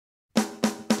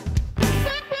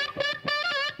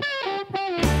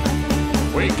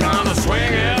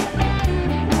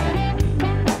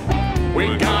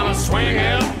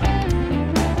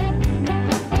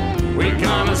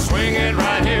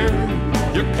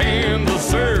can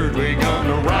dessert. We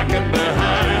gonna rock it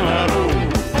behind that old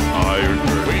iron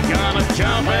curtain. We gonna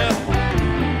jump it.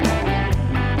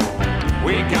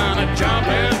 We gonna jump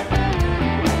it.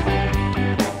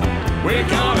 We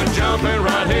gonna jump it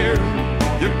right here.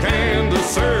 You can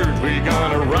dessert. We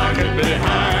gonna rock it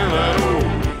behind that old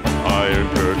iron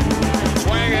curtain.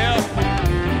 Swing it.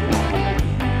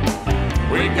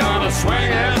 We gonna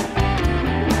swing it.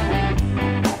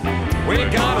 We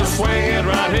gonna swing it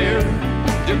right here.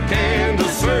 You can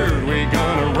dessert. We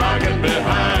gonna rock it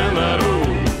behind that old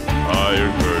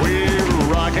iron curtain.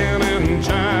 We're rocking in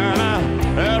China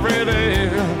every day,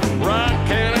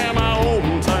 rocking in my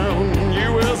hometown,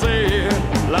 USA.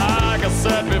 Like I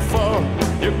said before,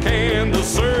 you can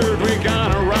dessert. We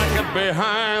gonna rock it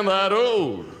behind that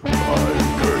old iron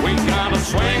curtain. We gonna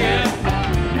swing it.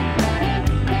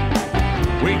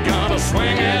 We gonna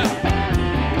swing it.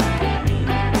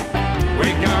 We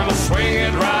gonna swing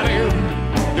it right in.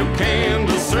 You can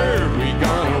dessert. We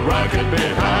gonna rock it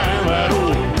behind that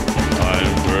old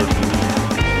iron curtain.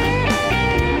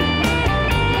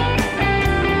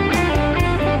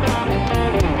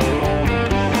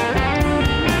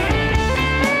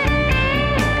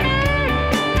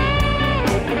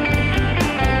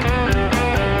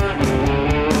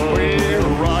 We're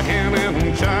rocking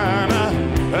in China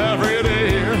every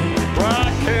day,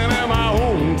 rocking in my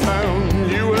hometown,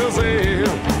 USA.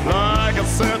 Like I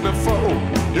said before,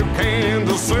 you can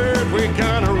dessert. We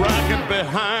gonna rock it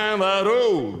behind that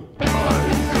old.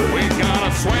 We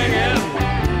gonna swing it.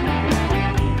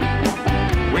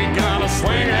 We gonna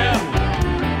swing it.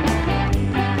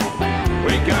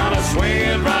 We gonna swing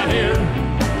it right here.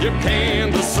 You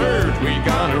can dessert. We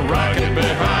gonna rock it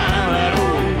behind that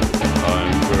old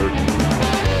iron curtain.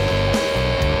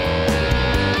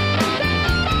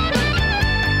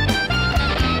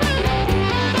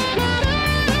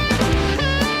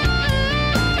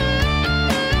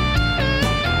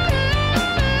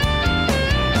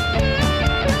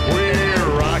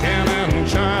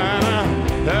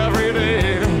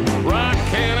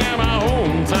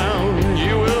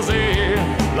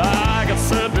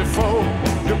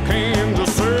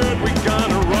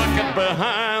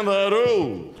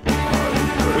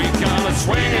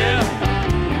 Swing it.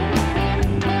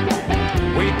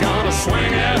 We gonna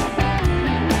swing it.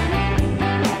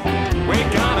 We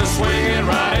gonna swing it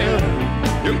right in.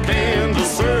 You can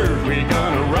dessert. We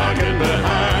gonna rock it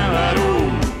behind that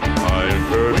old iron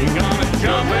curtain. We gonna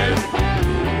jump it.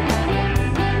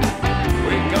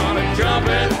 We gonna jump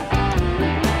it.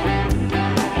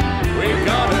 We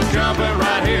gonna jump it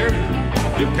right here.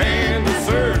 You can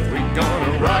dessert. We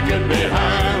gonna rock it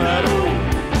behind that old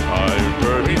iron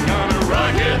curtain. We gonna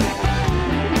rock it.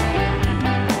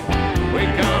 We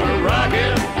gonna rock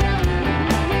it.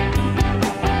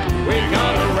 We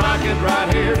gonna rock it right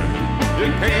here. You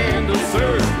can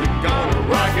dessert. We gonna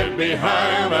rock it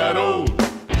behind